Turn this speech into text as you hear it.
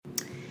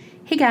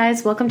Hey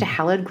guys, welcome to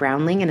Hallowed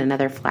Groundling and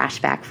another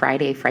Flashback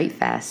Friday Fright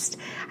Fest.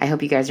 I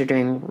hope you guys are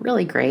doing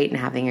really great and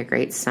having a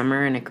great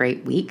summer and a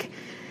great week.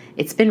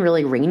 It's been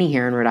really rainy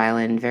here in Rhode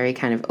Island, very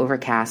kind of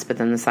overcast, but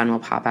then the sun will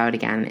pop out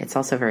again. It's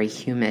also very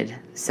humid,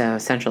 so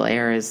central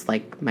air is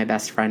like my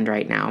best friend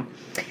right now.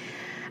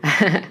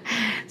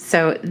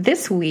 So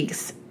this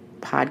week's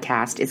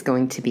podcast is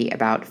going to be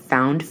about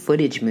found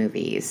footage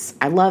movies.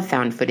 I love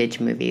found footage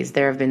movies.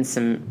 There have been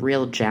some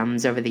real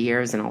gems over the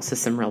years and also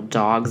some real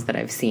dogs that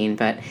I've seen,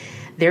 but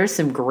there are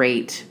some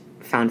great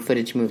found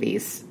footage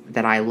movies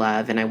that I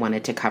love, and I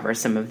wanted to cover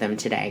some of them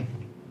today.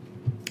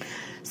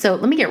 So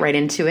let me get right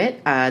into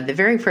it. The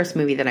very first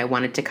movie that I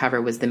wanted to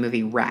cover was the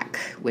movie Wreck,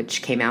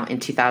 which came out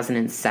in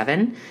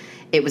 2007.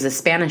 It was a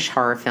Spanish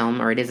horror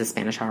film, or it is a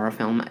Spanish horror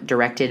film,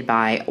 directed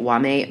by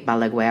Jaime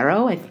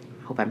Balaguero. I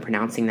hope I'm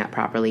pronouncing that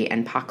properly,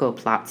 and Paco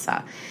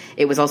Plaza.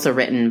 It was also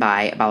written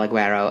by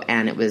Balaguero,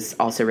 and it was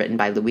also written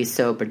by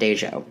Luiso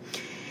Verdejo.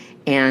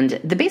 And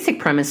the basic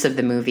premise of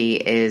the movie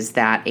is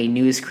that a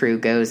news crew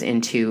goes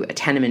into a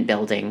tenement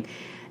building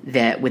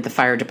that with the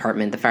fire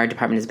department. The fire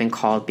department has been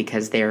called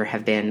because there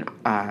have been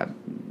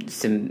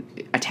some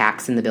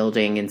attacks in the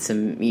building and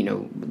some,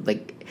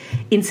 like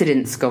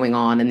incidents going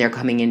on, and they're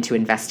coming in to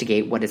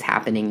investigate what is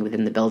happening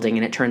within the building.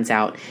 And it turns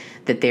out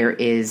that there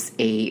is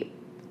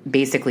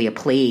basically a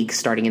plague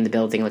starting in the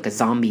building, like a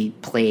zombie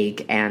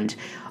plague, and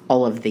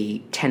all of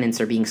the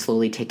tenants are being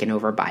slowly taken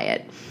over by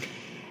it.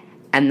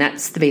 And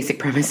that's the basic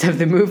premise of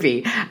the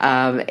movie.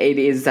 It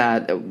is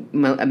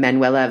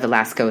Manuela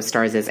Velasco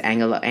stars as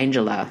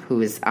Angela, who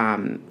is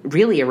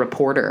really a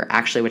reporter,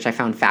 actually, which I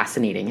found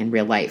fascinating in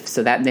real life.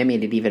 So that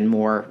made it even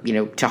more,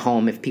 to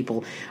home. If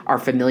people are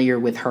familiar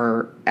with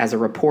her as a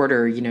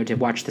reporter, to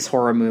watch this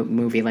horror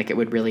movie like it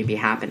would really be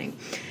happening.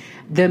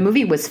 The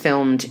movie was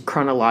filmed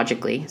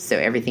chronologically, so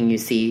everything you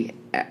see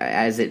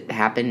as it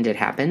happened, it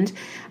happened.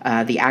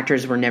 The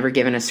actors were never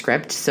given a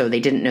script, so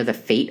they didn't know the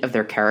fate of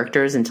their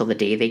characters until the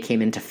day they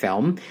came into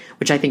film,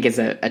 which I think is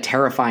a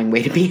terrifying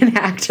way to be an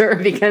actor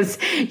because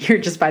you're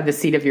just by the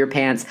seat of your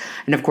pants.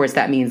 And of course,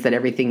 that means that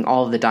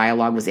all of the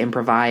dialogue was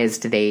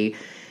improvised. They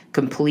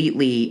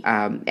completely,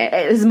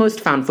 as most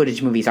found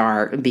footage movies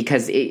are,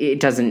 because it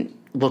doesn't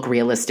look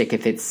realistic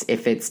if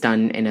it's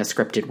done in a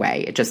scripted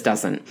way. It just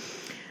doesn't.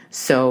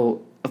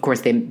 So, of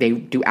course, they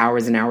do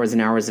hours and hours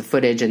and hours of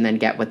footage and then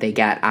get what they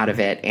get out of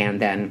it.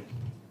 And then,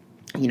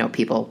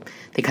 people,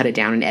 they cut it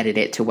down and edit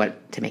it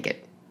to make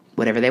it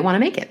whatever they want to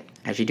make it,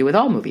 as you do with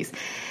all movies.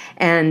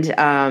 And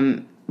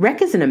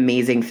Wreck is an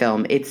amazing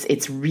film.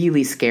 It's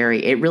really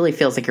scary. It really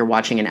feels like you're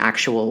watching an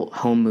actual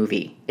home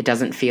movie. It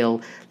doesn't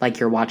feel like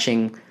you're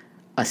watching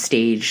a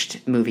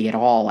staged movie at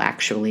all,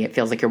 actually. It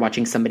feels like you're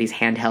watching somebody's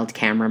handheld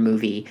camera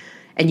movie.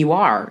 And you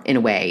are, in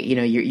a way,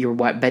 you're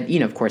what, but,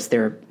 of course,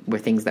 there were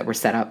things that were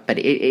set up, but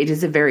it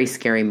is a very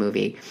scary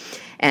movie.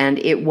 And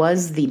it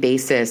was the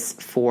basis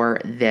for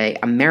the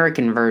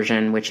American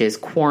version, which is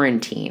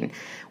Quarantine,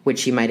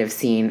 which you might have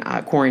seen.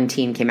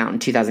 Quarantine came out in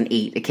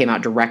 2008. It came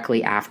out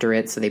directly after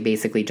it, so they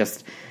basically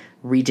just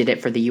redid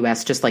it for the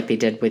U.S., just like they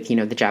did with,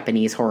 the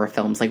Japanese horror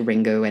films like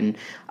Ringo and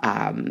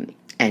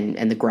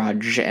The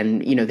Grudge,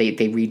 and, they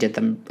redid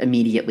them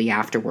immediately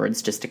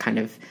afterwards just to kind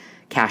of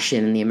cash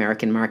in the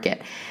American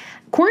market.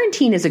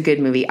 Quarantine is a good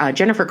movie.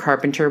 Jennifer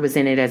Carpenter was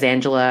in it as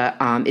Angela.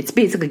 It's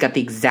basically got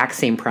the exact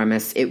same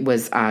premise. It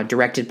was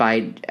directed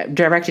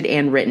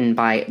and written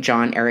by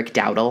John Eric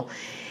Dowdle,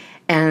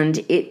 and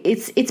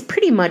it's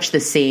pretty much the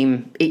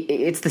same.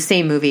 It's the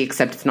same movie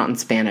except it's not in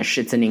Spanish;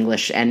 it's in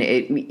English, and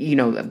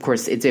of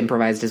course, it's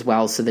improvised as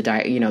well. So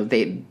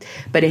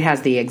but it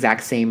has the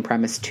exact same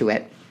premise to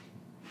it.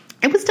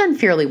 It was done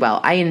fairly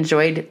well. I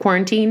enjoyed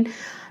Quarantine,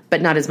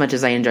 but not as much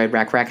as I enjoyed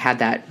Wreck. Wreck had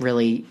that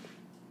really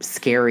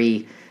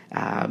scary,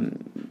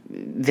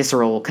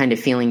 visceral kind of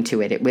feeling to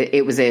it.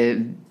 It was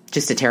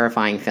just a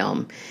terrifying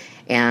film.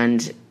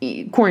 And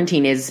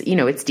Quarantine is,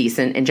 it's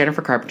decent. And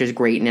Jennifer Carpenter's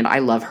great in it. I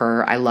love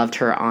her. I loved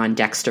her on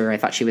Dexter. I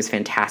thought she was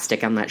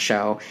fantastic on that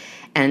show.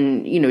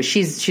 And,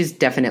 she's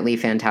definitely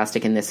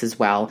fantastic in this as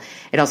well.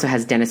 It also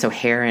has Dennis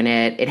O'Hare in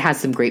it. It has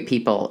some great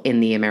people in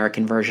the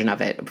American version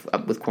of it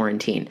with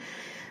Quarantine.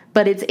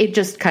 But it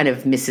just kind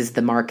of misses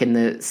the mark in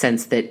the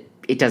sense that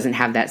it doesn't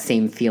have that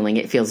same feeling.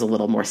 It feels a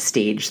little more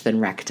staged than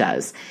Wreck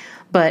does.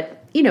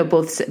 But,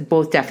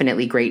 both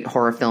definitely great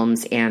horror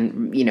films,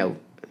 and,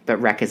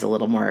 but Wreck is a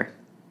little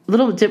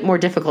bit more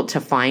difficult to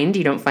find.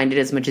 You don't find it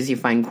as much as you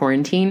find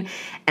Quarantine,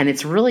 and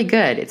it's really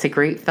good. It's a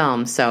great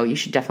film, so you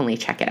should definitely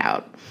check it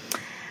out.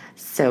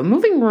 So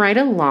moving right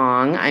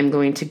along, I'm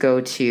going to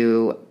go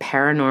to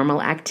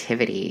Paranormal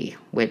Activity,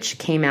 which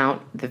the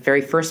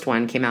very first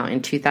one came out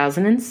in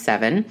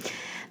 2007.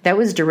 That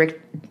was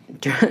directed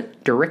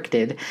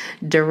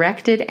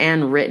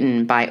and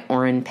written by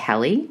Oren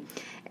Peli.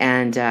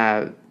 And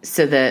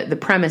so the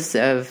premise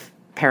of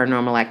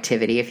Paranormal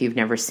Activity, if you've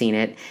never seen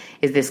it,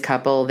 is this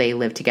couple, they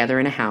live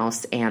together in a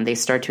house, and they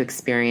start to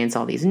experience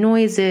all these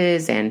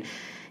noises and,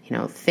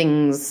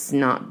 things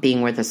not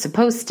being where they're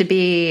supposed to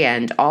be,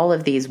 and all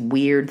of these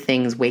weird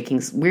things,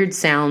 weird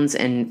sounds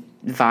and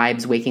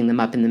vibes waking them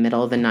up in the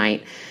middle of the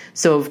night.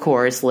 So, of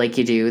course, like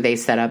you do, they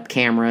set up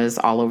cameras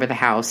all over the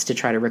house to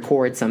try to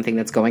record something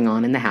that's going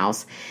on in the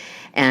house.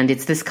 And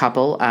it's this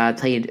couple,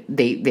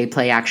 they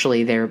play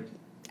actually their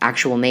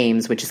actual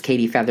names, which is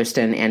Katie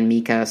Featherston and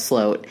Mika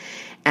Sloat.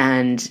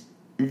 And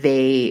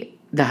the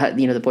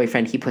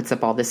boyfriend, he puts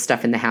up all this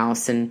stuff in the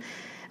house and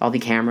all the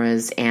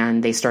cameras,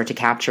 and they start to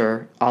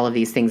capture all of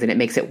these things, and it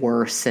makes it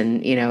worse.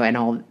 And, and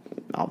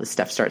all this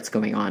stuff starts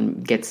going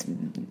on,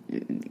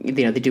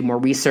 they do more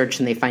research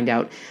and they find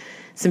out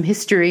some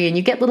history, and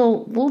you get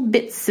little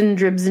bits and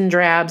dribs and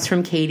drabs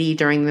from Katie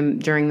during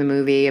the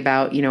movie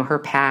about, her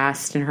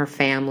past and her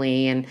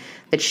family, and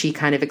that she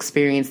kind of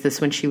experienced this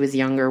when she was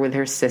younger with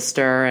her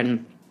sister.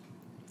 And,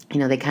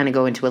 they kind of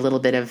go into a little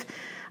bit of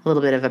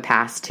a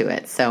past to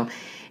it. So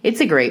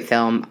it's a great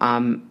film.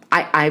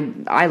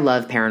 I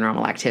love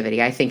Paranormal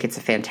Activity. I think it's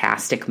a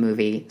fantastic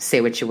movie.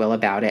 Say what you will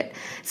about it.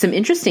 Some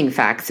interesting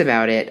facts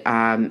about it.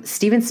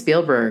 Steven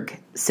Spielberg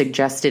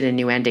suggested a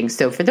new ending.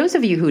 So for those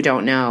of you who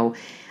don't know,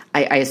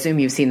 I assume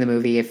you've seen the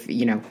movie if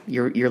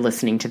you're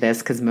listening to this,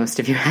 because most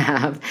of you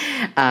have.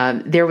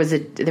 There was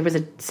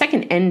a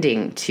second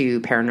ending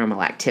to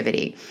Paranormal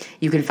Activity.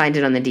 You can find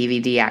it on the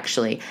DVD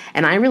actually,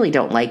 and I really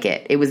don't like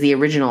it. It was the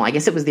original. I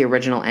guess it was the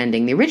original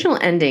ending. The original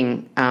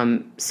ending.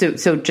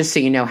 So just so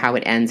you know how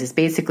it ends, is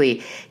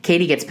basically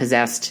Katie gets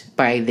possessed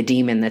by the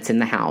demon that's in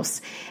the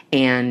house,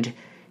 and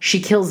she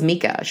kills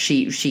Mika.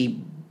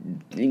 She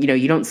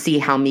you don't see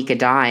how Mika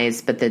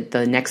dies, but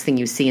the next thing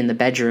you see in the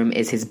bedroom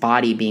is his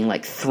body being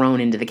like thrown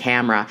into the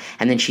camera,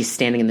 and then she's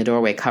standing in the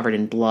doorway covered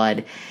in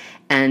blood.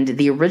 And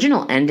the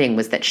original ending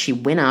was that she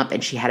went up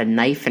and she had a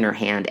knife in her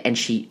hand and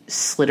she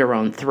slit her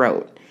own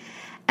throat.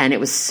 And it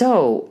was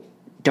so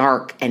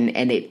dark and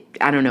it,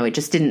 I don't know, it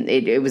just didn't,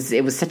 it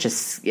was such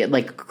a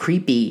like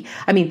creepy.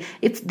 I mean,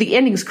 the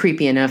ending's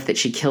creepy enough that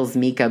she kills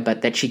Mika,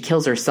 but that she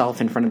kills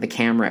herself in front of the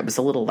camera, it was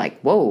a little like,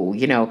 whoa,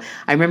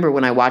 I remember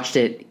when I watched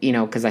it,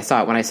 cause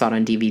when I saw it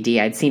on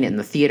DVD, I'd seen it in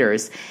the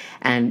theaters,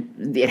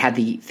 and it had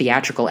the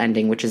theatrical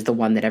ending, which is the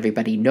one that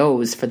everybody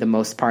knows for the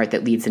most part,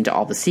 that leads into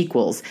all the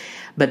sequels.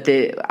 But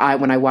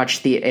when I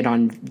watched it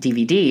on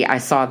DVD, I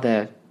saw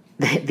the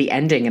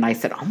ending, and I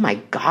said, oh my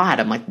God,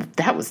 I'm like,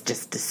 that was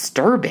just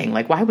disturbing.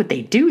 Like, why would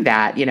they do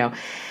that?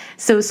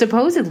 So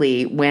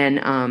supposedly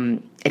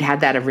when it had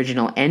that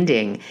original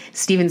ending,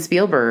 Steven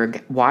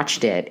Spielberg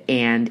watched it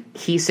and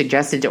he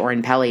suggested to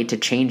Oren Peli to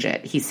change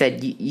it. He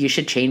said, you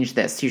should change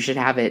this. You should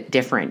have it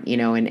different,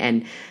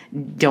 and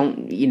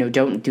don't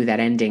do that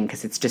ending,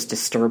 because it's just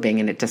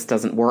disturbing and it just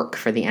doesn't work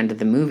for the end of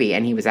the movie.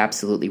 And he was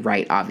absolutely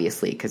right,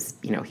 obviously, because,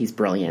 he's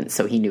brilliant.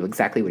 So he knew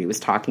exactly what he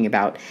was talking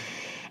about.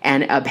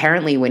 And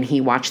apparently when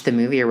he watched the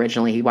movie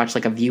originally, he watched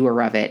like a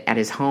viewer of it at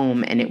his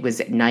home, and it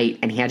was at night,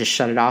 and he had to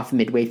shut it off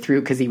midway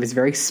through because he was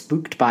very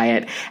spooked by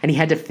it, and he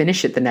had to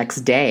finish it the next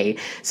day.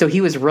 So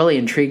he was really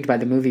intrigued by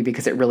the movie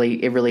because it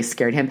really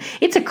scared him.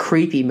 It's a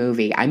creepy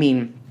movie. I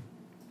mean,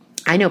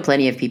 I know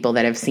plenty of people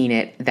that have seen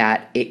it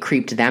that it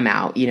creeped them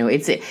out.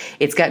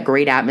 It's got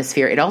great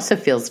atmosphere. It also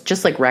feels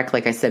just like Wreck,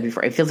 like I said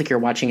before. It feels like you're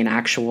watching an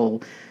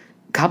actual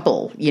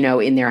couple,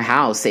 in their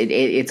house.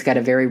 It's got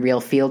a very real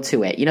feel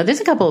to it.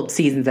 There's a couple of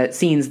scenes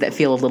that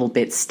feel a little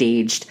bit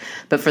staged,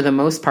 but for the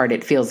most part,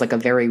 it feels like a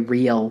very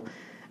real,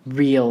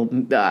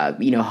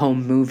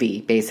 home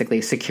movie,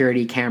 basically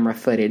security camera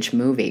footage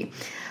movie.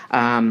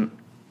 I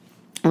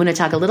want to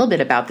talk a little bit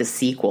about the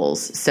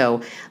sequels.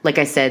 So, like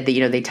I said,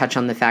 that they touch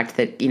on the fact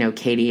that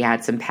Katie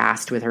had some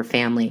past with her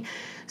family.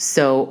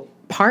 So,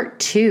 part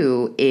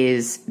 2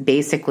 is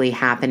basically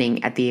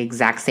happening at the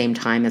exact same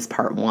time as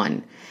part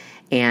 1.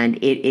 And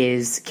it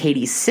is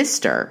Katie's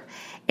sister,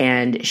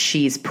 and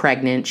she's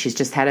pregnant. She's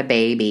just had a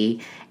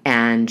baby,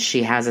 and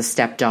she has a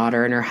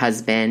stepdaughter and her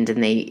husband,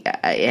 and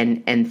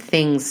and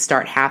things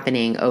start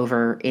happening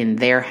over in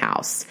their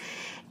house,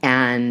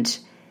 and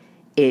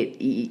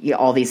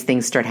all these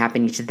things start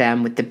happening to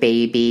them with the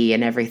baby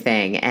and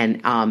everything.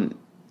 And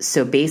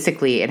so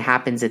basically, it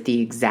happens at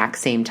the exact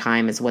same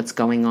time as what's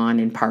going on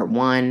in part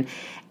 1,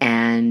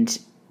 and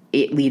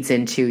it leads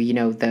into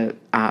the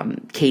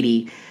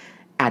Katie.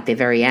 At the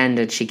very end,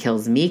 and she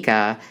kills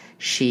Mika,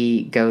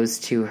 she goes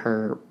to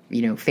her,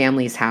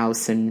 family's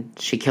house, and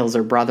she kills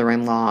her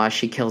brother-in-law,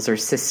 she kills her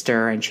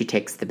sister, and she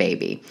takes the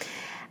baby.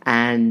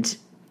 And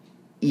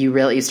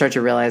you start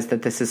to realize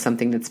that this is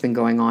something that's been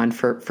going on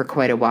for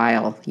quite a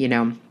while,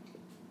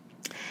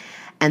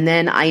 And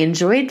then I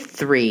enjoyed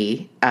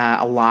 3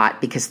 a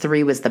lot, because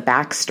 3 was the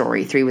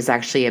backstory. 3 was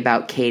actually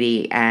about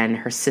Katie and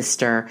her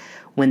sister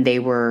when they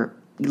were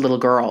little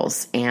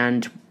girls,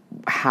 and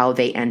how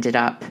they ended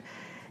up,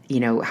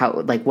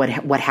 how, like,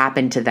 what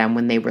happened to them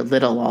when they were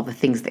little, all the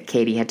things that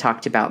Katie had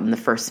talked about in the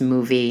first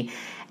movie,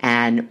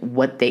 and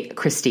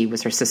Christy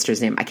was her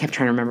sister's name. I kept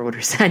trying to remember what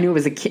I knew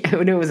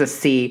it was a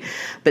C,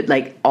 but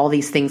like all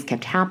these things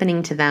kept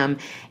happening to them.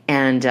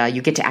 And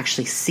you get to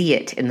actually see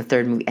it in the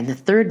third movie. And the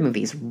third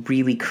movie is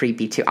really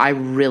creepy, too. I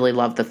really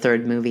love the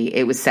third movie.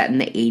 It was set in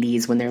the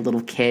 80s when they're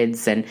little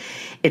kids, and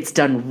it's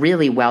done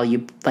really well.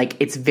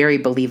 It's very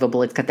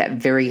believable. It's got that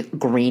very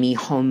grainy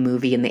home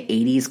movie in the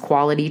 80s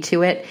quality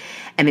to it,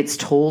 and it's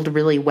told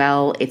really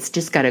well. It's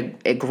just got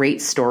a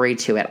great story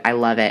to it. I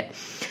love it.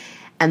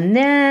 And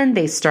then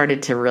they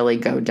started to really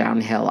go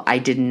downhill. I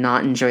did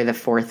not enjoy the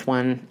fourth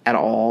one at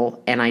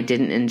all, and I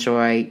didn't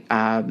enjoy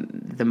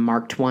the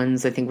marked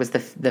ones, I think was the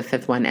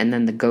fifth one, and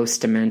then the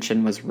Ghost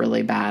Dimension was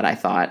really bad, I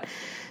thought.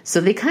 So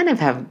they kind of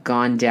have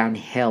gone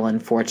downhill,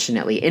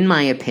 unfortunately, in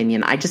my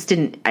opinion. I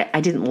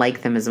didn't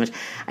like them as much.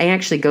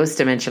 Ghost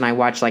Dimension, I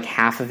watched like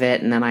half of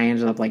it, and then I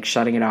ended up like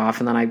shutting it off,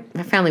 and then I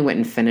finally went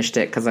and finished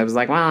it because I was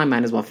like, well, I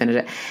might as well finish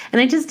it. And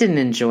I just didn't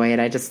enjoy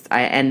it.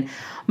 And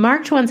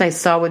marked ones, I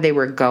saw where they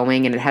were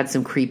going, and it had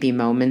some creepy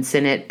moments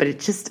in it, but it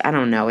just, I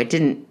don't know, it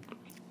didn't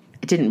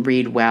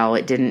read well.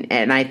 It didn't,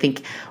 and I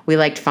think we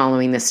liked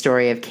following the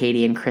story of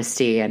Katie and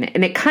Christy, and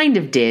it kind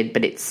of did,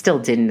 but it still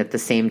didn't at the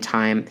same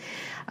time.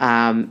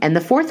 And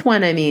the fourth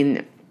one, I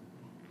mean,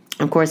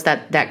 of course,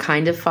 that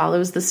kind of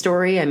follows the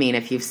story. I mean,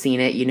 if you've seen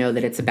it, you know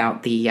that it's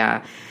about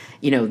the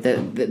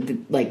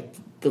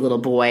little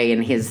boy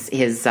and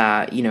his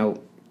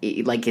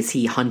like, is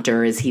he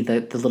Hunter? Is he the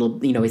little,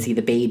 is he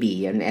the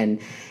baby? And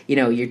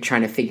you're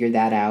trying to figure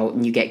that out,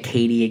 and you get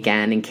Katie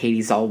again, and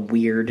Katie's all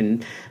weird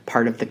and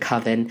part of the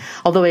coven.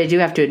 Although I do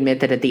have to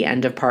admit that at the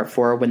end of part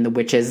 4, when the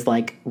witches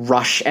like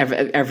rush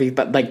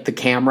but like the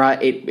camera,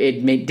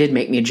 it did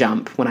make me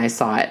jump when I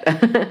saw it.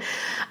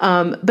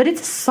 But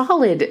it's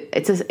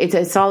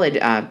a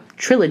solid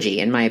trilogy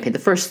in my opinion. The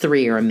first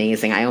 3 are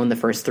amazing. I own the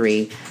first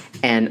 3,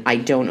 and I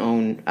don't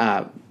own,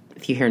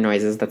 if you hear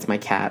noises, that's my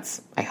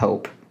cats, I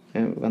hope.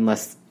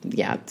 Unless,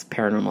 it's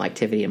paranormal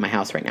activity in my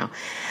house right now.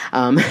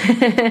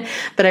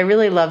 But I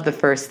really love the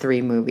first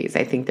 3 movies.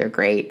 I think they're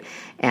great.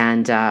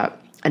 And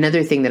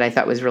another thing that I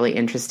thought was really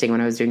interesting when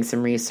I was doing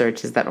some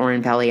research is that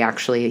Oren Peli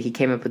he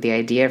came up with the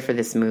idea for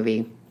this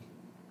movie,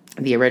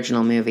 the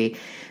original movie,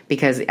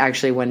 because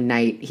actually one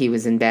night he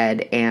was in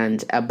bed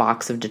and a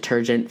box of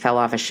detergent fell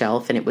off a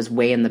shelf, and it was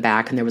way in the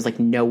back, and there was like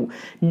no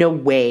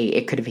way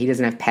it could have, he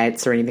doesn't have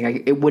pets or anything,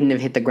 like, it wouldn't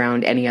have hit the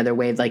ground any other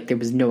way, like there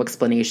was no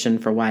explanation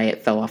for why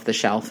it fell off the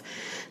shelf.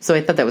 So I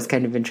thought that was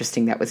kind of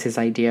interesting. That was his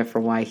idea for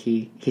why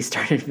he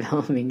started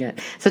filming it.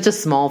 Such a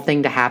small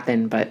thing to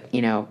happen, but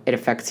it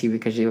affects you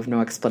because you have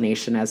no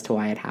explanation as to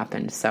why it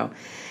happened. So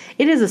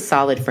it is a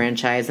solid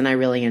franchise, and I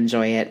really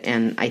enjoy it,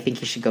 and I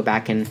think you should go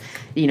back and,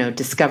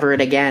 discover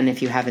it again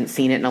if you haven't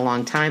seen it in a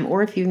long time,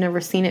 or if you've never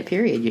seen it,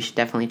 period. You should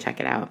definitely check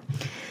it out.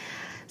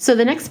 So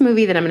the next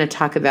movie that I'm going to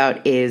talk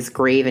about is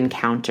Grave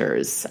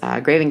Encounters.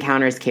 Grave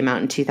Encounters came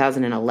out in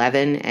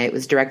 2011. It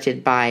was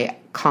directed by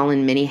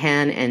Colin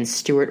Minihan and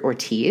Stuart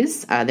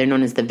Ortiz. They're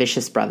known as the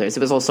Vicious Brothers. It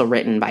was also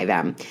written by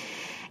them.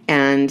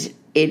 And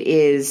it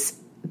is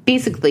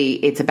basically,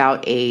 it's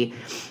about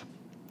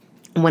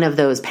one of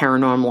those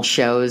paranormal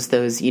shows,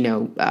 those,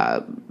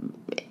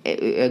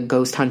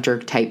 ghost hunter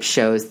type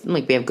shows.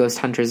 Like we have ghost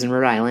hunters in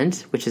Rhode Island,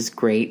 which is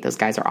great. Those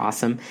guys are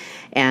awesome.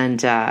 And,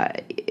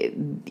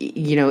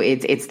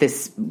 it's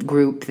this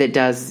group that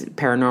does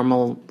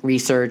paranormal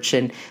research,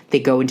 and they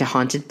go into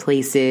haunted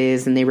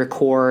places and they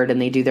record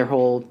and they do their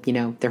whole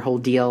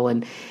deal.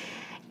 And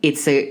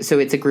it's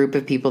a group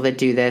of people that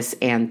do this,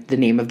 and the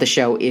name of the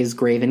show is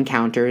Grave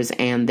Encounters,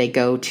 and they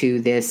go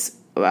to this,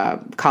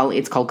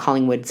 it's called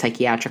Collingwood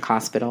Psychiatric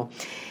Hospital,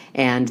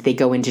 and they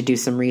go in to do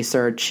some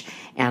research,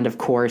 and of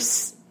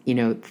course,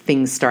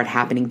 things start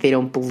happening. They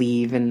don't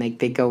believe, and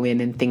they go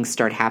in and things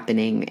start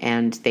happening,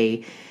 and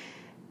they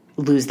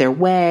lose their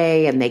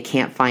way, and they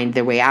can't find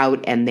their way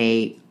out, and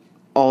they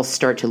all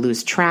start to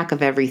lose track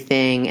of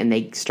everything, and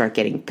they start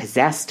getting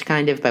possessed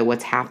kind of by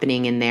what's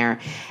happening in there.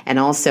 And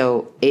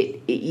also,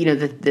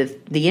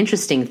 the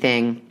interesting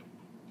thing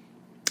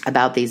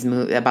about this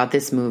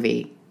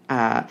movie,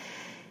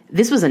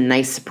 this was a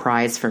nice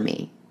surprise for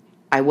me.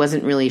 I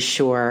wasn't really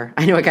sure.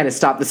 I know I got to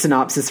stop the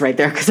synopsis right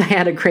there because I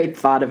had a great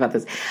thought about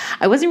this.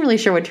 I wasn't really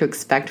sure what to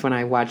expect when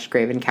I watched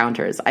Grave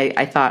Encounters.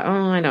 I thought,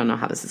 I don't know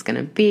how this is going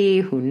to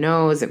be. Who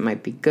knows? It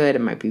might be good.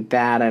 It might be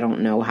bad. I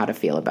don't know how to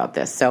feel about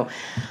this.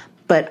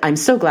 But I'm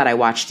so glad I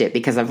watched it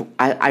because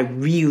I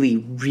really,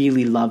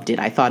 really loved it.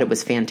 I thought it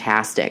was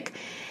fantastic.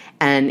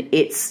 And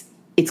it's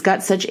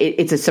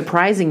a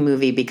surprising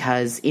movie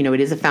because, it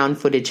is a found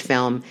footage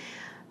film.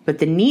 But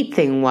the neat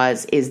thing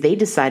is they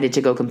decided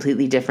to go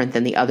completely different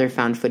than the other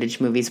found footage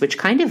movies, which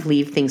kind of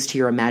leave things to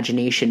your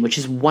imagination, which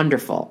is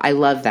wonderful. I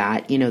love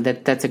that.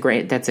 That's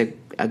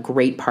a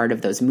great part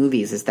of those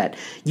movies is that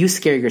you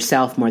scare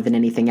yourself more than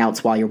anything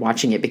else while you're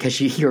watching it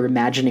because you're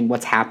imagining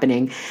what's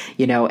happening,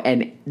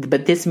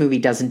 but this movie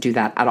doesn't do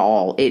that at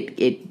all.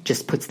 It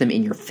just puts them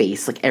in your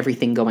face. Like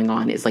everything going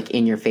on is like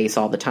in your face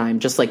all the time,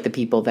 just like the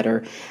people that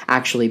are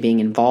actually being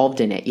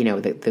involved in it,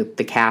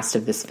 the cast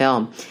of this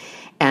film.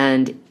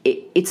 And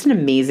it's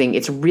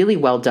really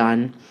well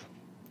done.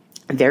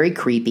 Very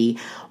creepy.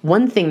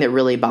 One thing that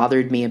really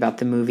bothered me about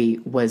the movie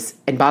was,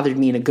 and bothered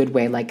me in a good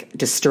way, like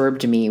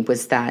disturbed me,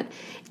 was that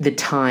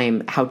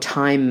how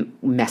time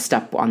messed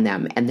up on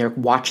them and their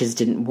watches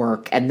didn't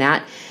work. And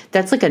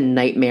that's like a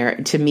nightmare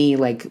to me,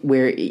 like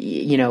where,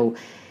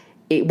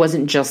 it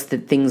wasn't just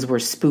that things were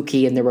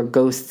spooky and there were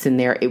ghosts in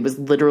there. It was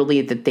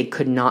literally that they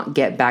could not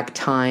get back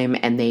time,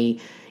 and they,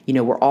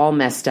 were all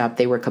messed up.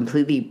 They were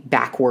completely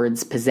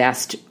backwards,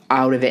 possessed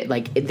out of it.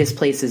 Like, this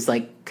place is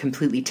like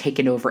completely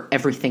taken over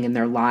everything in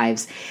their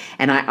lives.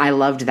 And I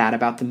loved that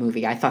about the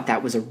movie. I thought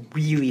that was a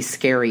really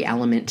scary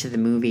element to the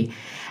movie.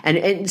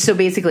 And so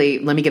basically,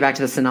 let me get back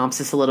to the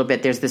synopsis a little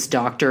bit. There's this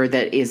doctor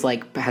that is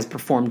like, has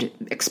performed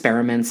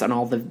experiments on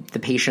all the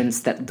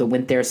patients that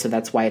went there. So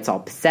that's why it's all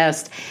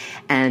possessed.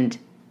 And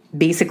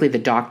basically the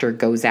doctor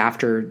goes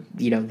after,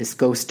 this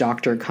ghost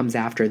doctor comes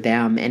after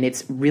them, and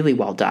it's really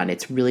well done.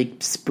 It's really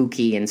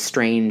spooky and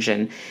strange,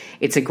 and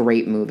it's a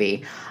great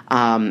movie.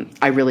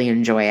 I really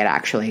enjoy it,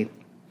 actually,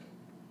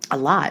 a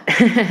lot.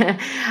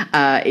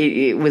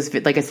 It was,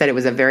 like I said, it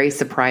was a very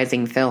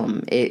surprising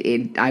film.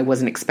 I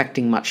wasn't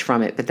expecting much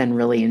from it, but then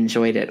really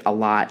enjoyed it a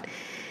lot.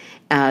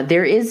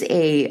 There is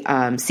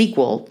a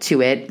sequel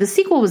to it. The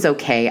sequel was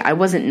okay. I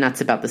wasn't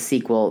nuts about the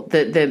sequel.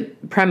 The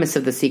premise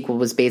of the sequel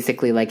was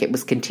basically like, it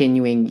was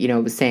continuing,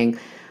 it was saying,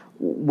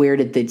 where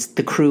did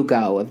the crew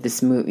go of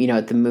this movie,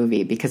 at the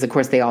movie? Because of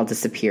course they all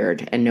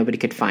disappeared and nobody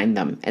could find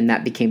them. And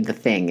that became the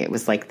thing. It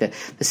was like the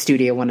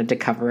studio wanted to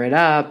cover it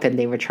up, and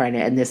they were trying to,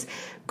 and this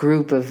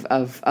group of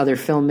other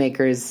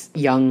filmmakers,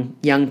 young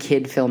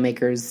kid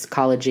filmmakers,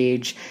 college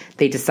age,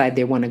 they decide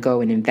they want to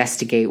go and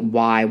investigate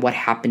what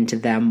happened to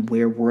them,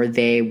 where were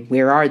they,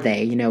 where are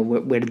they,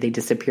 where did they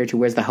disappear to,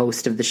 where's the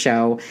host of the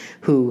show,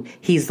 who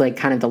he's like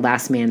kind of the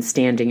last man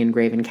standing in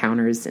Grave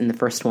Encounters in the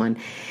first one.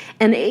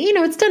 And,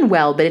 it's done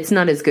well, but it's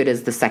not as good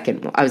as the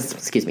second one.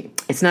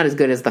 It's not as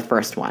good as the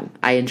first one.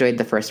 I enjoyed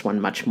the first one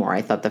much more.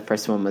 I thought the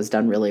first one was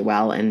done really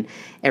well, and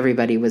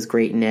everybody was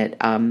great in it.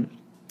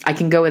 I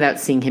can go without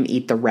seeing him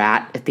eat the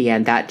rat at the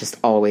end. That just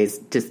always,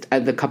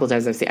 the couple of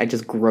times I've seen it,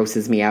 just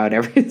grosses me out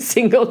every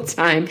single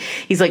time.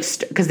 He's like,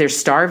 because they're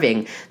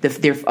starving. I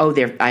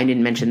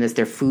didn't mention this.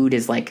 Their food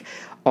is like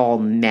all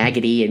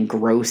maggoty and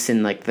gross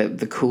in like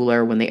the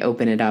cooler when they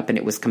open it up, and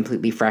it was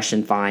completely fresh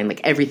and fine.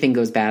 Like, everything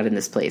goes bad in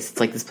this place.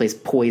 It's like this place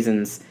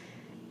poisons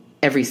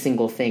every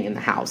single thing in the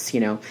house,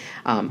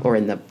 or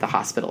in the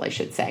hospital, I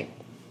should say.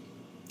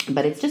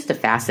 But it's just a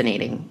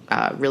fascinating,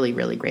 really,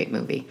 really great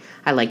movie.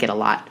 I like it a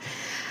lot.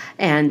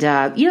 And,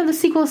 the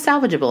sequel is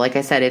salvageable. Like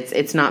I said,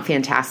 it's not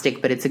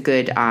fantastic, but it's a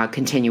good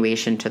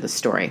continuation to the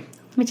story.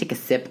 Let me take a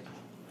sip.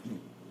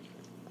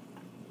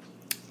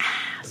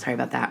 Sorry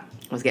about that.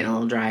 I was getting a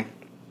little dry.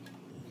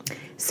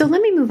 So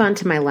let me move on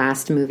to my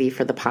last movie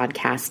for the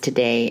podcast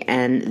today,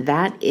 and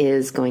that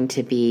is going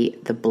to be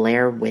The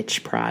Blair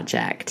Witch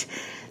Project.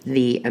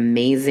 The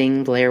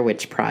amazing Blair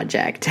Witch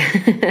Project.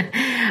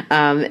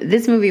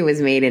 This movie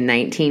was made in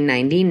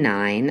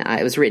 1999.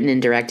 It was written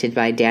and directed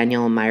by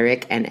Daniel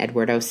Myrick and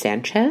Eduardo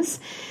Sanchez.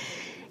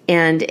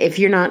 And if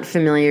you're not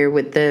familiar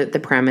with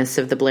the premise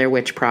of the Blair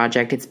Witch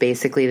Project, it's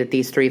basically that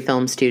these three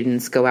film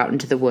students go out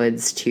into the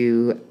woods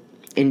to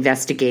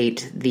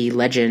investigate the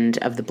legend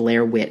of the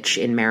Blair Witch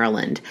in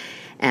Maryland.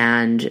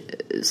 And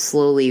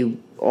slowly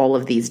all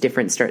of these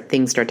different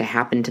things start to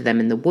happen to them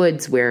in the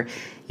woods, where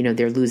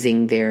they're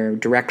losing their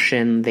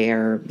direction.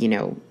 They're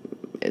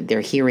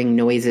hearing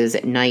noises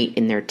at night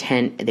in their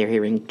tent. They're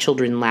hearing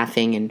children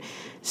laughing, and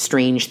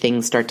strange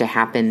things start to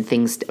happen.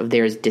 Things of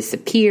theirs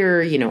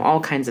disappear. All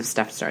kinds of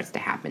stuff starts to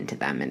happen to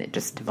them, and it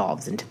just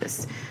devolves into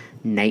this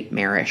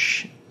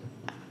nightmarish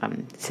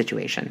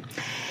situation.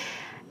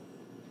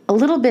 A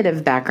little bit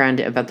of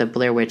background about the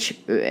Blair Witch.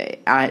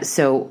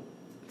 So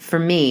for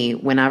me,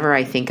 whenever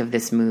I think of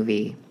this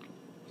movie,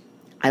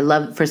 I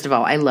love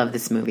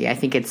this movie. I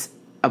think it's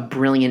a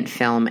brilliant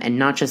film, and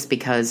not just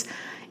because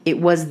it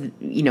was,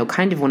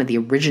 kind of one of the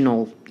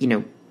original,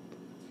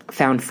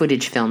 found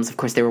footage films. Of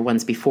course, there were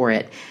ones before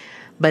it,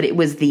 but it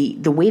was the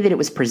way that it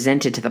was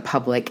presented to the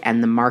public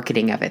and the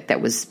marketing of it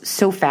that was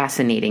so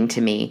fascinating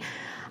to me.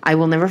 I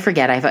will never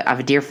forget, I have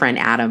a dear friend,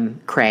 Adam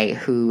Cray,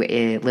 who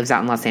lives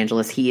out in Los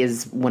Angeles. He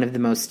is one of the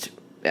most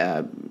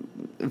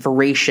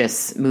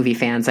voracious movie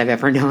fans I've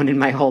ever known in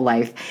my whole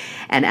life.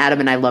 And Adam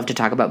and I love to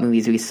talk about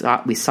movies. We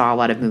saw a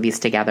lot of movies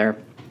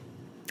together.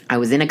 I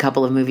was in a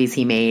couple of movies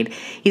he made.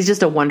 He's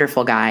just a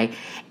wonderful guy.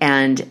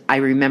 And I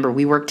remember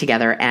we worked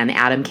together, and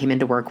Adam came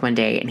into work one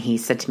day and he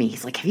said to me,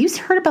 he's like, "Have you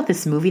heard about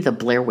this movie, The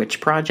Blair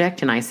Witch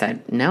Project?" And I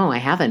said, "No, I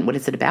haven't. What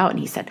is it about?" And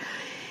he said,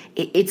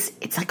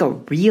 it's like a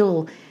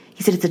real...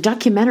 He said, "It's a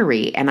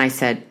documentary." And I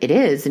said, "It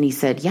is?" And he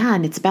said, "Yeah,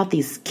 and it's about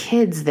these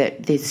kids,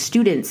 these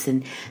students,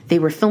 and they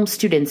were film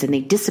students, and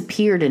they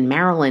disappeared in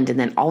Maryland. And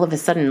then all of a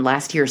sudden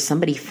last year,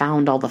 somebody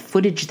found all the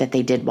footage that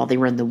they did while they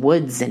were in the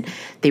woods, and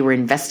they were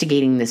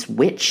investigating this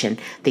witch, and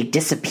they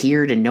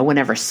disappeared, and no one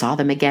ever saw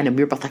them again." And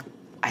we were both like,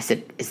 I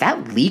said, is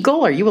that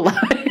legal? Are you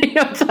allowed?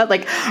 So I'm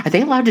like, are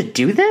they allowed to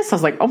do this? I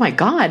was like, oh my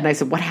God. And I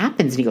said, what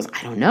happens? And he goes,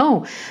 I don't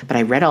know, but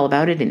I read all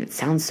about it and it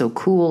sounds so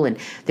cool. And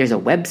there's a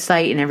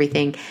website and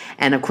everything.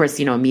 And of course,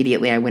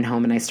 immediately I went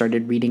home and I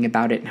started reading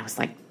about it and I was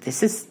like,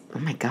 this is, oh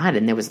my God.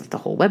 And there was the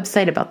whole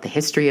website about the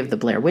history of the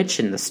Blair Witch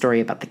and the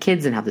story about the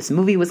kids and how this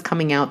movie was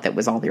coming out that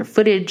was all their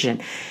footage.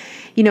 And,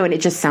 and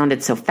it just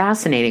sounded so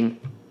fascinating.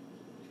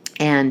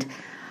 And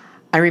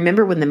I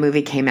remember when the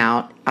movie came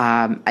out,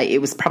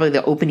 it was probably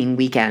the opening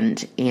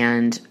weekend,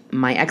 and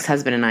my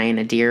ex-husband and I and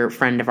a dear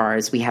friend of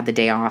ours, we had the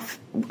day off.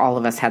 All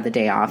of us had the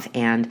day off,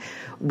 and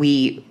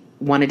we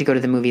wanted to go to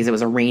the movies. It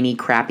was a rainy,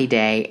 crappy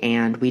day,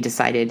 and we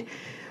decided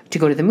to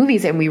go to the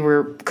movies, and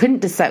couldn't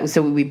decide.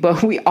 So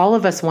we all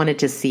of us wanted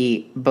to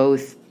see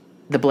both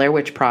the Blair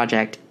Witch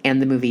Project and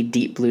the movie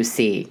Deep Blue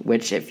Sea,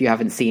 which if you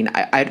haven't seen,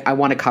 I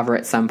want to cover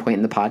at some point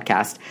in the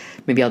podcast.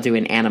 Maybe I'll do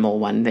an animal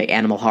one, the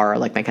animal horror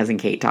like my cousin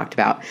Kate talked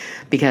about,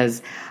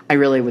 because I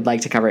really would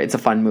like to cover it. It's a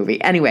fun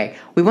movie. Anyway,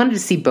 we wanted to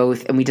see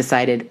both, and we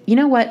decided, you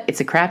know what? It's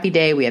a crappy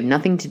day. We have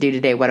nothing to do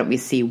today. Why don't we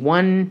see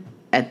one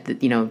at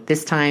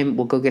this time?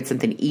 We'll go get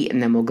something to eat,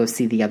 and then we'll go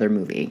see the other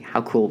movie.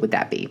 How cool would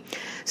that be?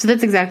 So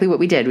that's exactly what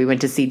we did. We went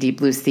to see Deep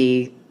Blue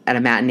Sea at a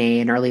matinee,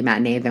 an early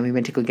matinee. Then we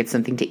went to go get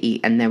something to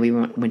eat, and then we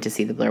went to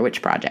see the Blair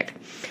Witch Project.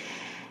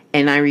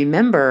 And I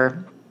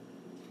remember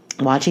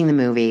watching the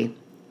movie.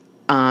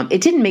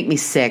 It didn't make me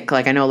sick.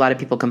 Like, I know a lot of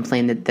people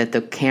complain that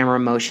the camera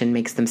motion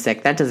makes them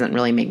sick. That doesn't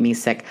really make me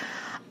sick.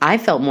 I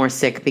felt more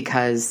sick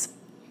because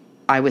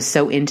I was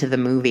so into the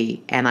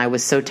movie and I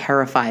was so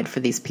terrified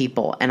for these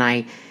people, and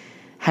I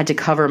had to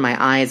cover my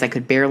eyes. I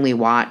could barely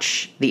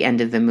watch the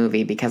end of the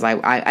movie because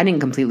I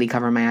didn't completely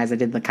cover my eyes. I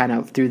did the kind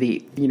of through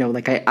the,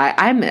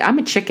 I'm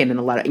a chicken in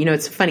a lot of,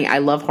 it's funny. I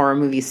love horror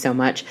movies so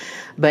much,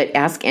 but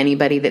ask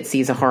anybody that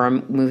sees a horror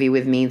movie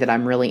with me that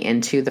I'm really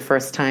into the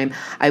first time.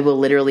 I will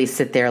literally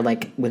sit there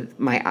like with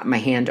my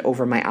hand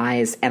over my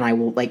eyes, and I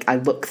will I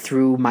look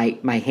through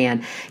my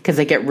hand because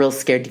I get real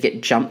scared to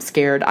get jump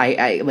scared.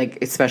 I like,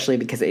 especially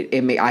because I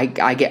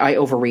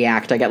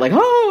overreact. I get like,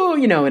 oh,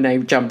 and I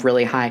jump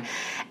really high.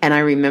 And I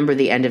remember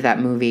the end of that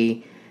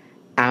movie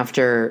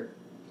after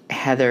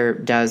Heather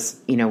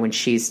does, when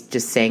she's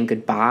just saying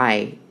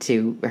goodbye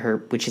to her,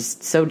 which is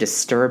so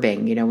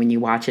disturbing. When you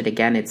watch it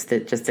again, it's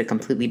just a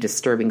completely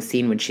disturbing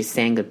scene when she's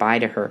saying goodbye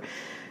to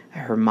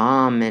her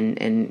mom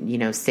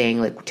and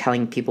saying,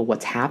 telling people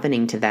what's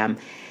happening to them.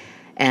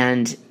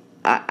 And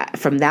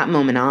from that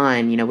moment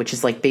on, which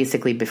is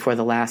basically before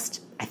the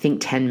last, I think,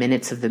 10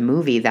 minutes of the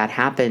movie, that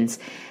happens.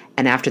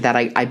 And after that,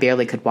 I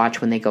barely could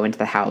watch when they go into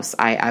the house.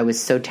 I was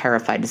so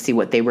terrified to see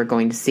what they were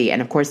going to see.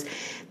 And of course,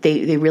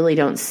 they really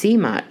don't see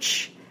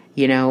much,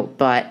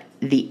 but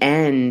the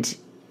end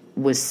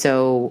was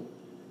so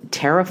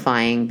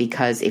terrifying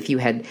because if you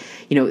had,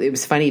 it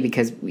was funny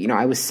because,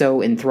 I was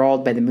so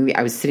enthralled by the movie.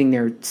 I was sitting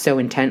there so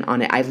intent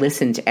on it. I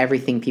listened to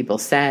everything people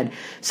said.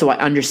 So I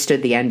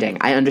understood the ending.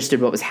 I understood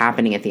what was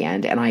happening at the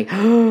end. And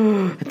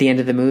at the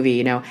end of the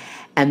movie,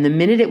 and the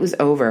minute it was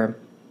over,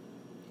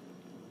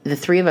 the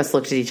three of us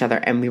looked at each other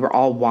and we were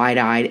all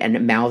wide-eyed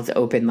and mouths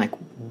open like,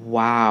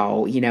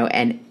 wow,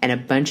 and a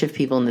bunch of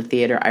people in the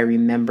theater, I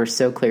remember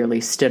so clearly,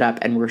 stood up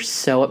and were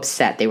so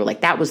upset. They were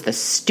like, that was the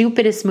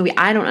stupidest movie.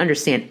 I don't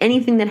understand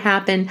anything that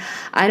happened.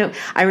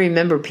 I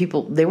remember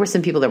there were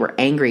some people that were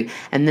angry,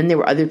 and then there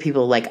were other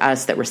people like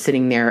us that were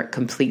sitting there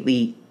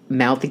completely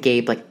mouth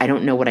agape, like, I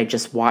don't know what I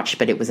just watched,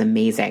 but it was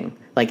amazing.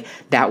 Like,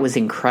 that was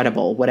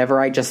incredible.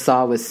 Whatever I just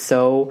saw was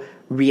so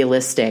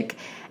realistic.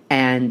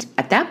 And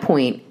at that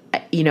point,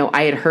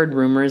 I had heard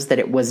rumors that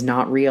it was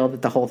not real,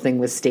 that the whole thing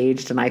was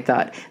staged. And I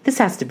thought, this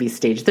has to be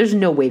staged. There's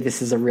no way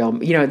this is a real,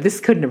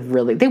 this couldn't have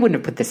really, they wouldn't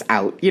have put this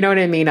out. You know what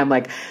I mean? I'm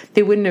like,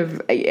 they wouldn't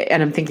have,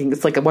 and I'm thinking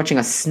it's like I'm watching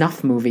a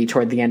snuff movie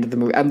toward the end of the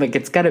movie. I'm like,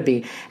 it's gotta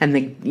be. And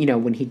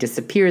when he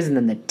disappears and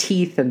then the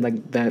teeth and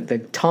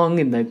the tongue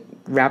and the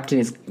wrapped in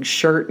his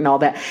shirt and all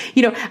that,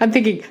 I'm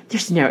thinking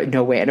there's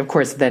no way. And of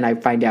course, then I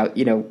find out,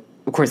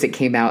 of course, it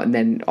came out, and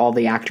then all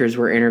the actors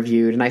were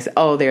interviewed, and I said,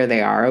 "Oh, there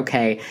they are,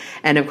 okay."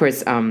 And of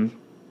course,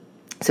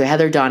 so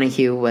Heather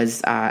Donahue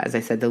was, as I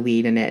said, the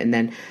lead in it, and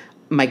then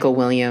Michael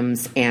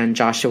Williams and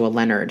Joshua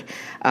Leonard.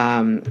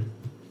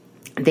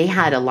 They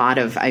had a lot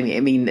of,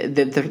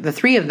 the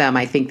three of them,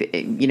 I think,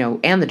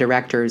 and the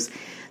directors.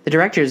 The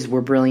directors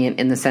were brilliant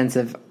in the sense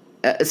of,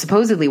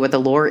 supposedly, what the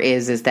lore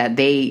is that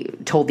they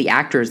told the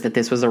actors that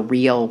this was a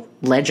real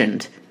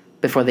legend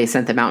before they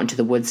sent them out into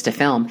the woods to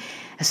film.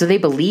 So they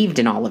believed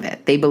in all of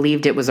it. They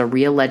believed it was a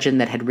real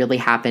legend that had really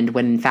happened,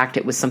 when in fact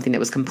it was something that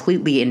was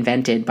completely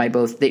invented by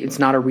both. It's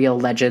not a real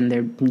legend.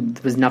 There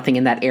was nothing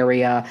in that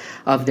area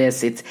of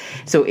this. It's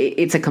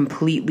a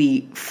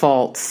completely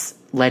false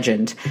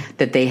legend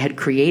that they had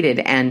created.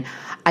 And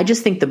I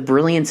just think the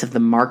brilliance of the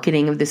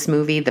marketing of this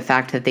movie, the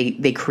fact that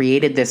they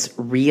created this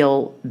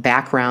real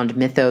background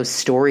mythos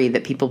story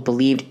that people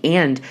believed,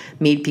 and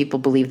made people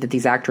believe that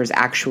these actors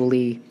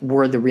actually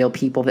were the real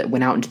people that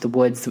went out into the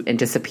woods and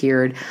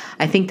disappeared.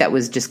 I think that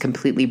was just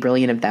completely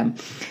brilliant of them.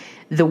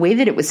 The way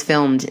that it was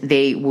filmed,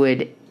 they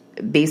would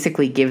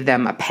basically give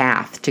them a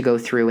path to go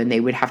through, and they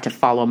would have to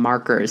follow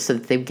markers so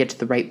that they would get to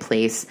the right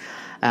place.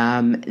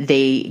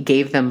 They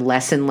gave them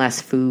less and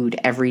less food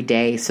every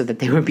day so that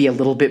they would be a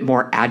little bit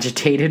more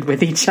agitated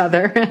with each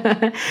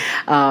other.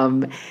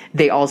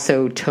 They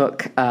also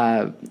took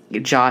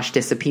Josh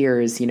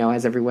disappears,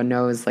 as everyone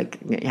knows,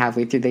 like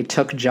halfway through, they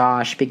took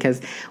Josh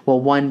because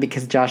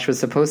Josh was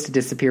supposed to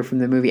disappear from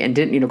the movie and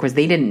didn't, of course,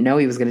 they didn't know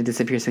he was going to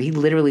disappear. So he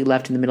literally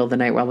left in the middle of the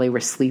night while they were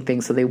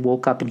sleeping. So they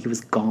woke up and he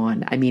was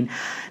gone. I mean,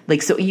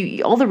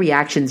 all the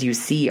reactions you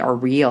see are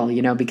real,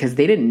 because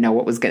they didn't know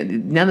what was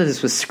none of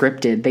this was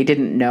scripted. They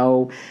didn't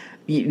know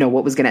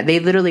what was gonna, they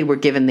literally were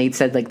given, they'd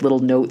said like little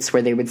notes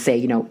where they would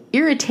say,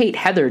 irritate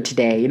Heather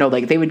today,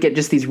 like they would get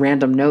just these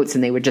random notes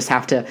and they would just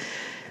have to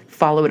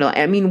follow it.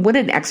 I mean, what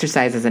an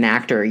exercise as an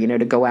actor,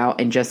 to go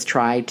out and just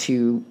try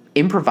to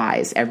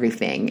improvise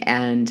everything.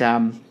 And,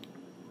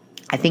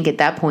 I think at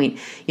that point,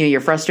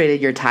 you're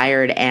frustrated, you're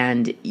tired,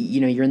 and,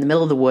 you're in the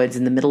middle of the woods,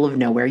 in the middle of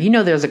nowhere.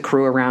 There's a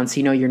crew around, so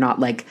you're not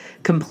like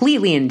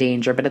completely in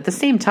danger. But at the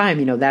same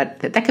time,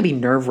 that could be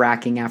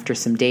nerve-wracking after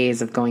some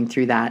days of going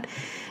through that.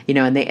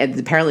 And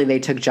apparently they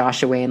took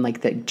Josh away,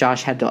 and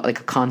Josh had a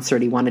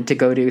concert he wanted to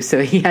go to,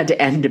 so he had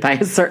to end by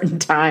a certain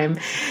time.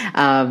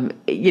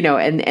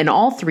 And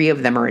all three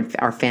of them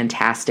are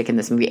fantastic in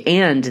this movie,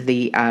 and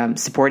the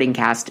supporting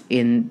cast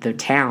in the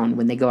town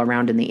when they go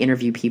around and they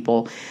interview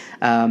people.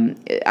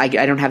 I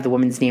don't have the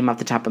woman's name off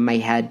the top of my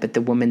head, but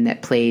the woman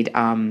that played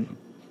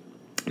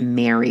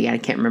Mary, I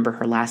can't remember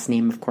her last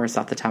name, of course,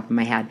 off the top of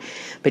my head,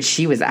 but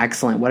she was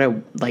excellent.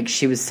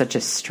 She was such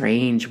a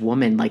strange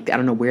woman. I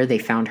don't know where they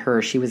found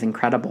her. She was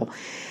incredible.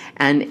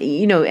 And,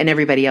 and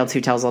everybody else who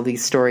tells all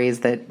these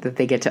stories that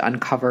they get to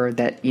uncover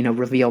that,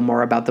 reveal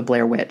more about the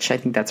Blair Witch. I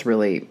think that's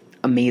really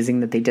amazing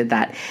that they did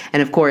that.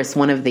 And of course,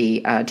 one of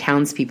the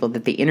townspeople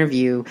that they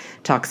interview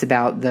talks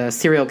about the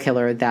serial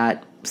killer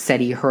that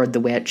said he heard the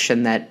witch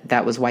and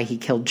that was why he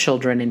killed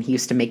children, and he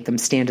used to make them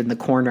stand in the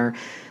corner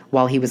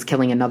while he was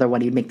killing another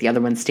one. He'd make the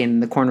other one stand in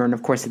the corner. And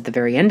of course, at the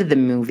very end of the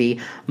movie,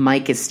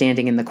 Mike is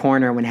standing in the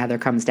corner when Heather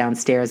comes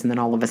downstairs, and then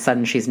all of a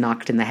sudden she's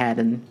knocked in the head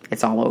and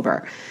it's all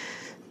over.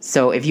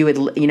 So if you would,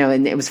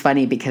 and it was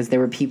funny because there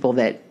were people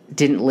that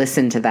didn't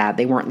listen to that.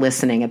 They weren't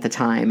listening at the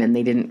time, and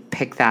they didn't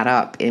pick that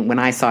up when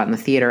I saw it in the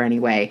theater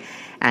anyway.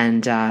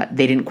 And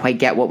they didn't quite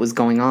get what was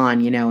going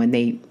on, and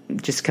they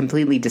just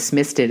completely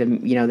dismissed it,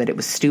 and, that it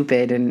was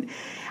stupid. And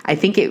I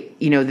think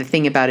the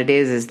thing about it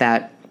is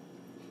that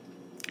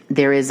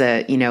there is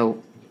I've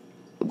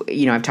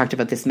talked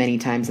about this many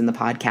times in the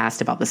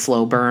podcast about the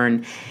slow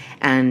burn,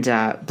 and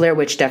Blair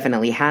Witch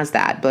definitely has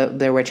that. But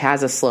Blair Witch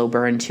has a slow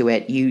burn to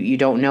it. You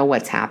don't know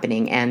what's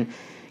happening, and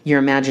your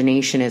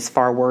imagination is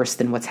far worse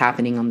than what's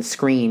happening on the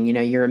screen.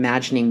 You're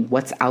imagining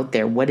what's out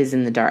there, what is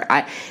in the dark.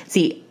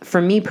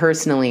 For me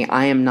personally,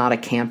 I am not a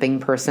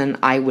camping person.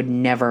 I would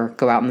never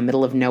go out in the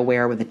middle of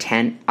nowhere with a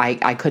tent.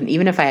 I couldn't,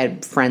 even if I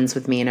had friends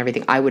with me and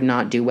everything, I would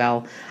not do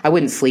well. I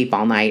wouldn't sleep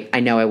all night.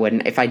 I know I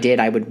wouldn't. If I did,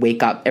 I would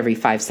wake up every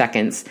 5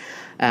 seconds.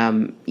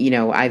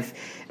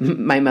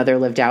 My mother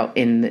lived out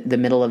in the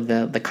middle of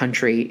the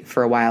country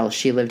for a while.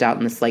 She lived out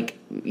in this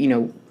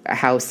a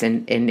house,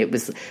 and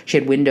she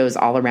had windows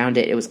all around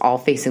it. It was all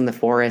facing the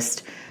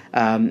forest.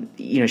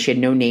 She had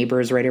no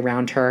neighbors right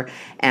around her.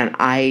 And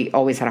I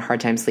always had a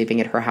hard time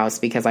sleeping at her house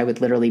because I would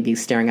literally be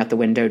staring out the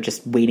window,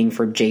 just waiting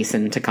for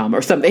Jason to come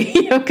or something,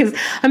 because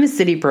I'm a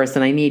city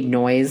person. I need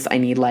noise. I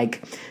need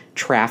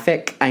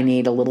traffic. I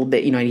need a little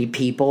bit, I need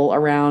people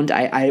around.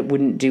 I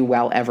wouldn't do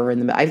well ever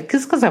in the,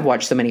 because I've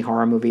watched so many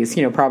horror movies,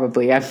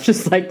 probably I'm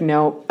just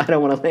no, I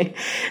don't want to.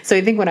 So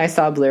I think when I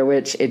saw Blair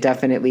Witch, it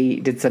definitely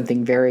did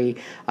something very,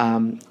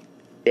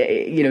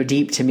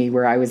 deep to me,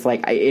 where I was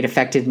it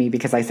affected me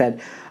because I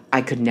said,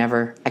 I could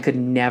never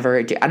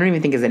do, I don't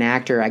even think as an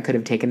actor I could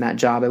have taken that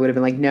job. I would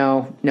have been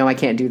no, I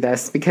can't do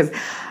this, because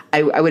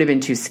I would have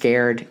been too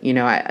scared.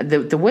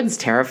 The woods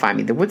terrify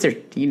me. The woods are,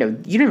 you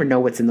never know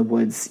what's in the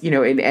woods,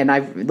 and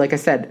I've, like I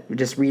said,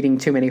 just reading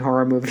too many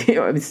horror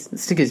movies,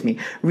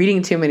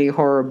 reading too many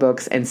horror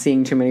books and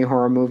seeing too many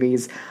horror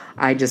movies.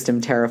 I just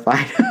am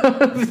terrified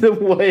of the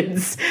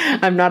woods.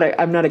 I'm not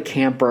a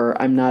camper.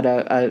 I'm not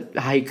a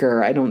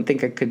hiker. I don't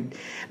think I could.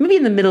 Maybe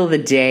in the middle of the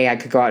day I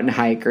could go out and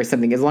hike or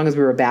something. As long as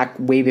we were back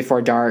way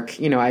before dark,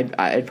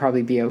 I'd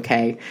probably be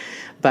okay.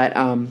 But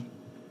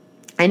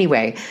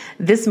anyway,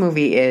 this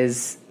movie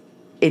it's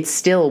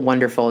still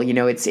wonderful.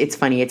 It's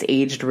funny. It's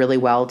aged really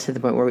well to the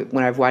point where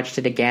when I've watched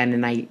it again,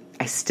 and I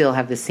still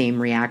have the same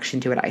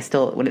reaction to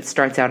it. When it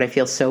starts out, I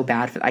feel so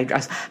bad.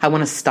 I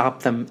want to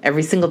stop them.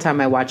 Every single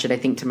time I watch it, I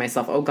think to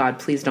myself, oh God,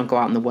 please don't go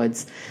out in the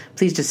woods.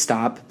 Please just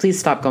stop. Please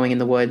stop going in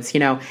the woods,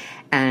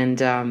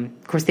 And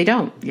of course they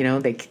don't,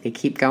 they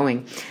keep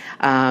going.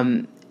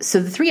 So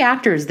the three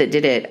actors that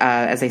did it,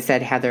 as I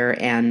said, Heather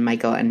and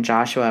Michael and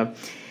Joshua.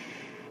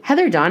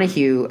 Heather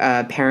Donahue,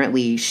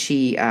 apparently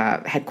she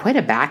had quite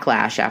a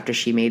backlash after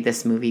she made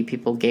this movie.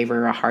 People gave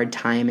her a hard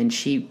time, and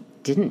she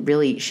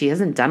she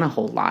hasn't done a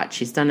whole lot.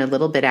 She's done a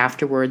little bit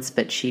afterwards,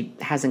 but she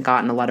hasn't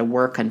gotten a lot of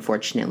work,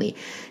 unfortunately.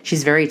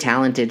 She's very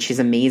talented. She's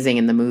amazing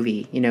in the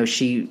movie.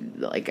 She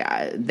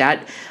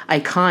that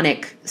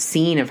iconic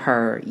scene of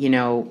her,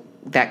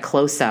 that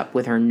close up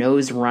with her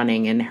nose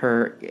running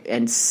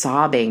and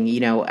sobbing,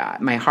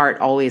 my heart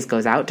always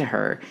goes out to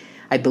her.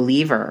 I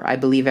believe her. I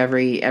believe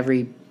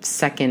every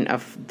second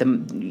of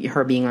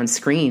her being on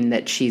screen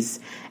that she's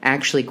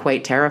actually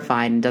quite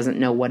terrified and doesn't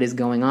know what is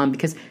going on,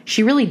 because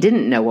she really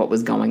didn't know what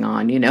was going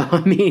on.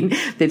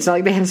 It's not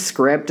like they had a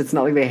script. It's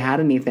not like they had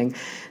anything.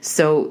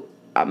 So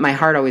my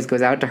heart always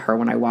goes out to her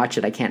when I watch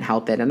it. I can't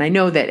help it. And I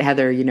know that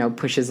Heather,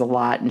 pushes a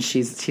lot, and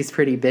she's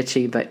pretty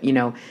bitchy, but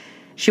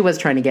she was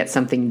trying to get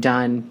something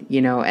done,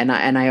 and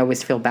I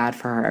always feel bad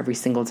for her every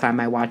single time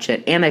I watch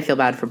it. And I feel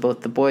bad for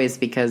both the boys,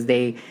 because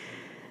they're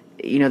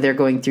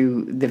going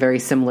through the very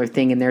similar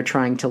thing, and they're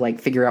trying to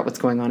figure out what's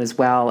going on as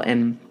well.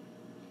 And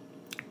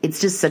it's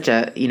just such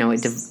a,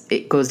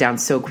 it goes down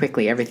so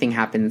quickly. Everything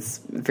happens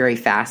very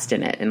fast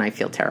in it. And I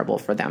feel terrible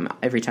for them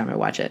every time I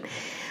watch it.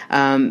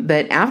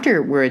 But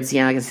afterwards,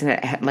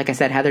 like I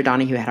said, Heather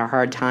Donahue had a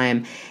hard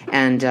time,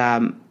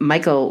 and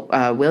Michael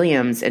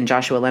Williams and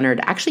Joshua Leonard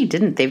actually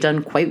didn't. They've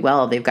done quite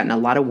well. They've gotten a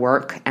lot of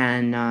work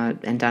and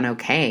done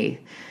okay.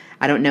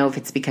 I don't know if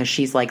it's because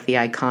she's like the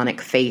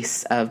iconic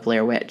face of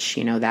Blair Witch.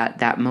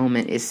 That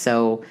moment is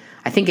so.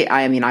 I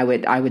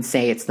would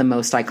say it's the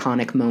most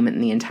iconic moment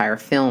in the entire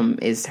film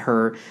is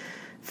her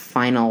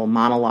final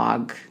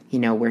monologue.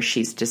 Where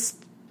she's just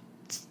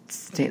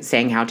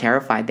saying how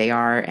terrified they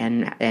are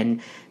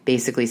and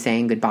basically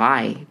saying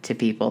goodbye to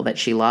people that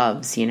she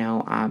loves.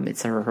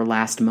 It's her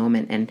last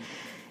moment, and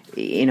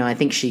I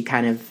think she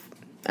kind of,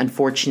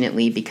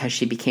 unfortunately, because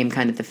she became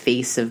kind of the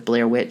face of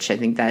Blair Witch, I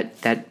think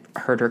that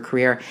hurt her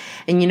career.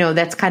 And,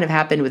 that's kind of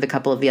happened with a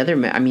couple of the other,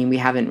 we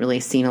haven't really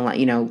seen a lot,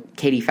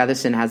 Katie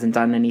Featherston hasn't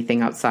done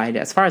anything outside,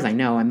 as far as I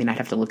know. I'd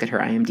have to look at her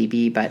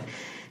IMDb, but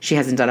she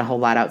hasn't done a whole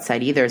lot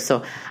outside either.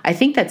 So I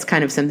think that's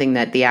kind of something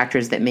that the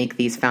actors that make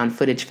these found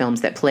footage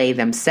films that play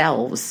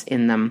themselves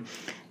in them,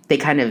 they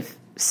kind of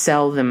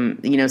sell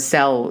them,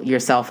 sell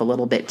yourself a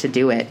little bit to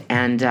do it.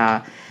 And,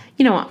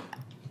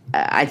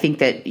 I think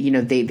that,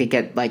 they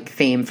get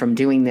fame from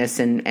doing this,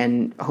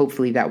 and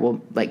hopefully that will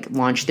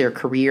launch their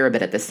career.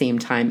 But at the same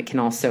time, it can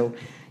also,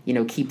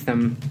 keep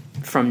them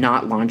from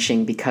not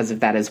launching because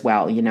of that as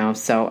well,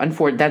 So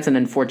that's an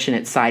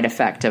unfortunate side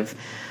effect of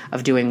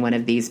doing one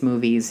of these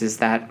movies, is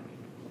that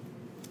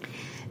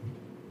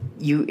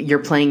you're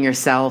playing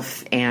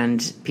yourself,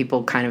 and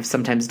people kind of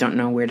sometimes don't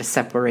know where to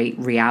separate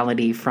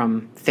reality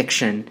from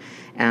fiction.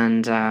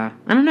 And I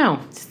don't know,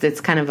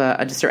 it's kind of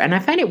a disturbing. And I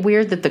find it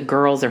weird that the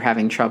girls are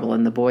having trouble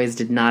and the boys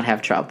did not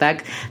have trouble.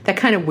 That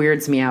kind of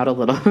weirds me out a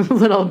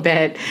little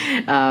bit.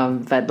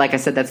 But like I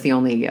said, that's the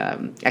only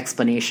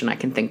explanation I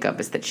can think of,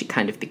 is that she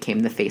kind of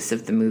became the face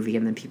of the movie,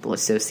 and then people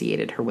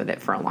associated her with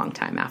it for a long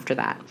time after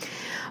that.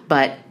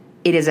 But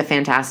it is a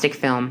fantastic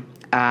film.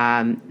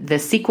 The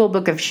sequel,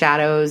 Book of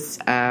Shadows,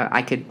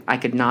 I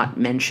could not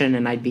mention,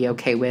 and I'd be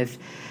okay with.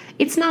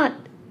 It's not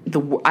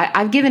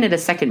I've given it a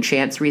second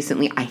chance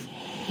recently. I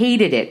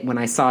hated it when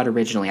I saw it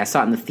originally. I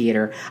saw it in the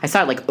theater. I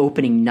saw it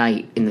opening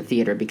night in the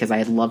theater because I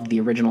had loved the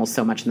original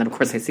so much. And then, of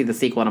course, I see the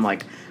sequel and I'm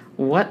like,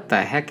 what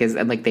the heck is...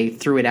 And they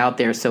threw it out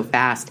there so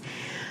fast.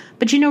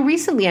 But,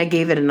 recently I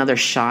gave it another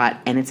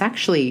shot, and it's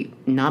actually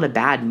not a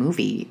bad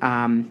movie.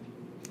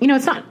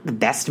 It's not the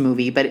best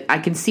movie, but I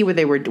can see what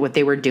they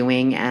were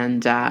doing.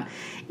 And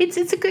it's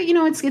a good,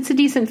 it's a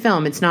decent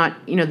film. It's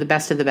not, the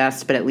best of the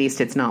best, but at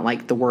least it's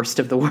not the worst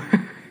of the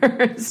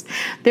worst.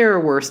 There are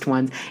worst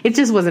ones. It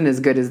just wasn't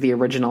as good as the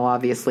original,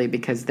 obviously,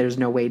 because there's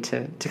no way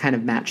to kind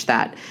of match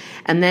that.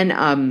 And then,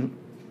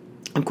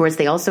 of course,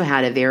 they also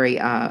had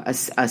a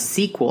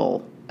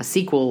sequel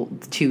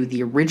to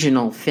the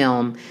original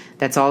film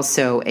that's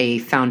also a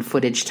found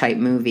footage type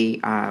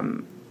movie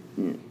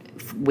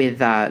with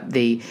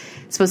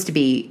supposed to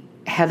be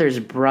Heather's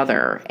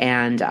brother.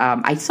 And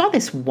I saw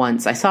this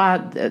once. I saw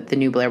the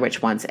new Blair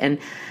Witch once, and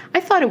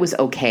I thought it was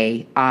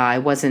okay. I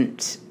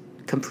wasn't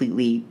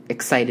completely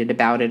excited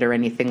about it or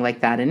anything like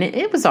that, and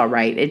it was all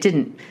right. It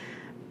didn't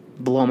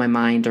blow my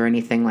mind or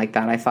anything like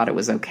that. I thought it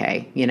was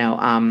okay.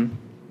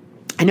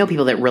 I know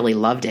people that really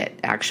loved it,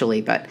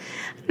 actually, but I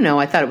don't know.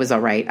 I thought it was all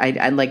right.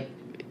 I like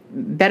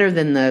better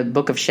than the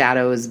Book of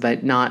Shadows,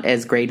 but not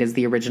as great as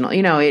the original.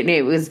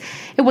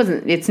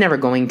 It's never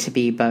going to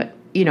be, but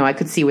I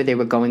could see where they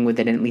were going with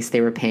it, and at least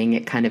they were paying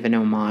it kind of an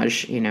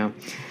homage.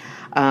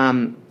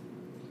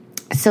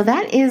 So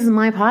that is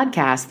my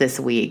podcast this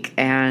week,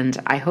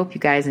 and I hope you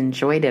guys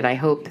enjoyed it. I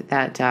hope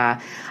that I'm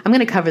going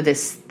to cover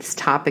this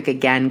topic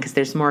again, because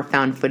there's more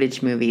found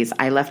footage movies.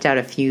 I left out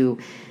a few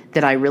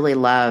that I really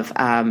love.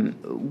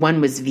 One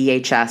was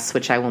VHS,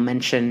 which I will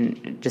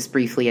mention just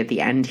briefly at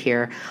the end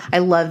here. I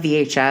love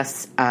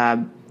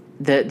VHS.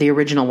 The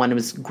original one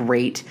was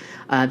great.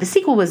 The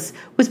sequel was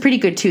pretty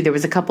good too. There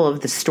was a couple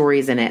of the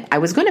stories in it. I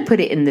was going to put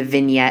it in the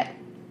vignette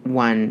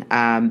one,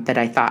 that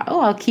I thought,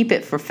 I'll keep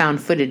it for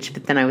found footage.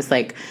 But then I was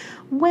like,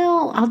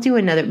 Well,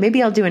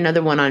 maybe I'll do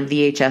another one on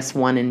VHS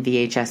 1 and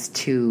VHS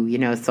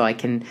 2, so I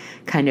can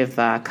kind of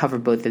cover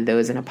both of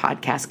those in a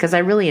podcast, because I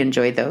really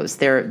enjoy those.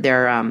 They're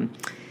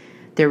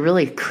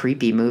really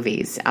creepy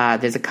movies.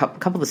 There's a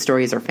couple of the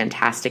stories are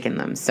fantastic in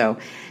them, so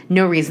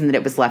no reason that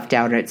it was left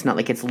out, or it's not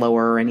like it's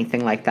lower or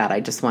anything like that. I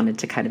just wanted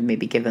to kind of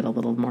maybe give it a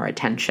little more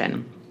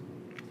attention.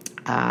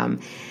 And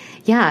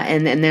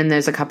then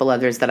there's a couple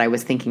others that I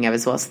was thinking of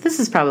as well. So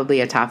this is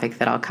probably a topic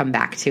that I'll come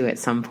back to at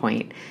some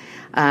point.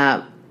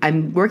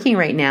 I'm working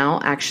right now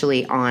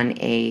actually on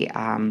a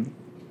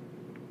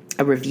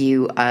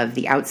review of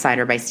The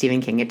Outsider by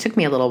Stephen King. It took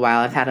me a little while.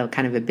 I've had a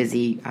kind of a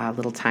busy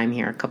little time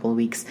here, a couple of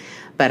weeks,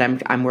 but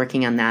I'm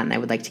working on that, and I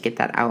would like to get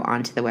that out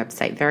onto the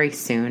website very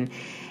soon.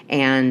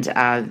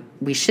 And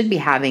we should be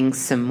having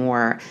some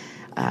more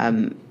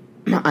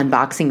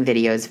unboxing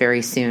videos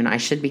very soon. I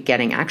should be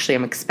getting, actually,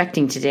 I'm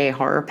expecting today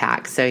Horror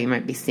Pack, so you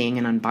might be seeing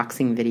an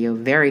unboxing video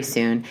very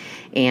soon.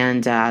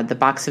 And the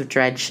Box of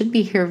Dread should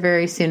be here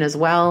very soon as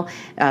well.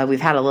 They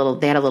had a little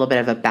bit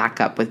of a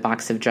backup with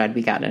Box of Dread.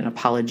 We got an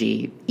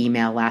apology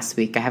email last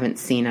week. I haven't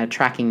seen a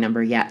tracking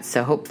number yet,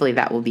 so hopefully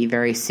that will be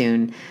very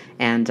soon.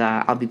 And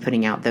I'll be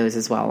putting out those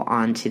as well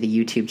onto the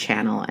YouTube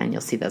channel, and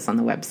you'll see those on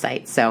the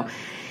website. So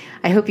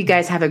I hope you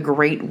guys have a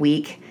great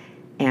week,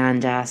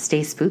 and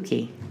stay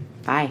spooky.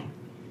 Bye.